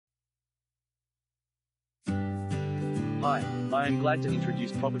Hi, I am glad to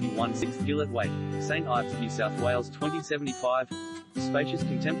introduce property 16 Gillott Way, St Ives, New South Wales 2075. Spacious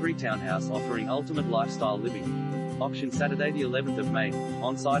contemporary townhouse offering ultimate lifestyle living. Auction Saturday the 11th of May,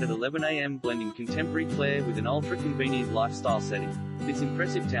 on-site at 11 a.m. blending contemporary flair with an ultra-convenient lifestyle setting. This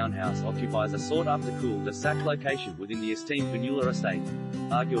impressive townhouse occupies a sought-after cul-de-sac location within the esteemed Vanilla estate.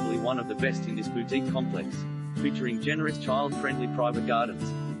 Arguably one of the best in this boutique complex. Featuring generous child-friendly private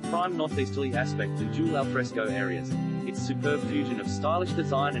gardens, prime northeasterly aspect and dual alfresco areas. Its superb fusion of stylish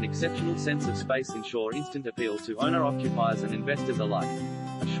design and exceptional sense of space ensure instant appeal to owner-occupiers and investors alike.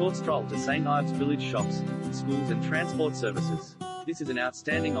 A short stroll to St Ives village shops, schools and transport services. This is an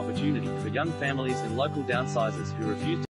outstanding opportunity for young families and local downsizers who refuse to